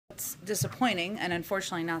it's disappointing and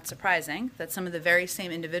unfortunately not surprising that some of the very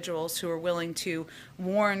same individuals who are willing to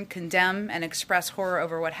warn, condemn, and express horror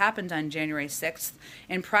over what happened on January 6th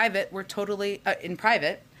in private were totally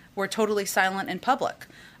silent in public,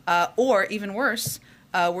 or even worse,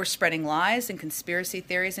 were spreading lies and conspiracy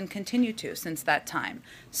theories and continue to since that time.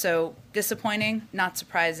 So disappointing, not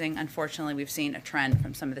surprising. Unfortunately, we've seen a trend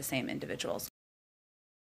from some of the same individuals.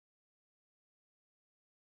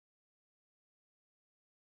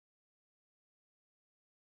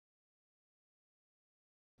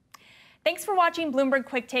 Thanks for watching Bloomberg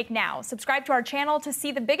Quicktake Now. Subscribe to our channel to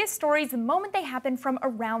see the biggest stories the moment they happen from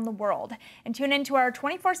around the world. And tune into our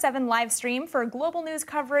 24/7 live stream for global news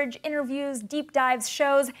coverage, interviews, deep dives,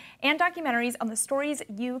 shows, and documentaries on the stories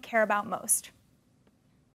you care about most.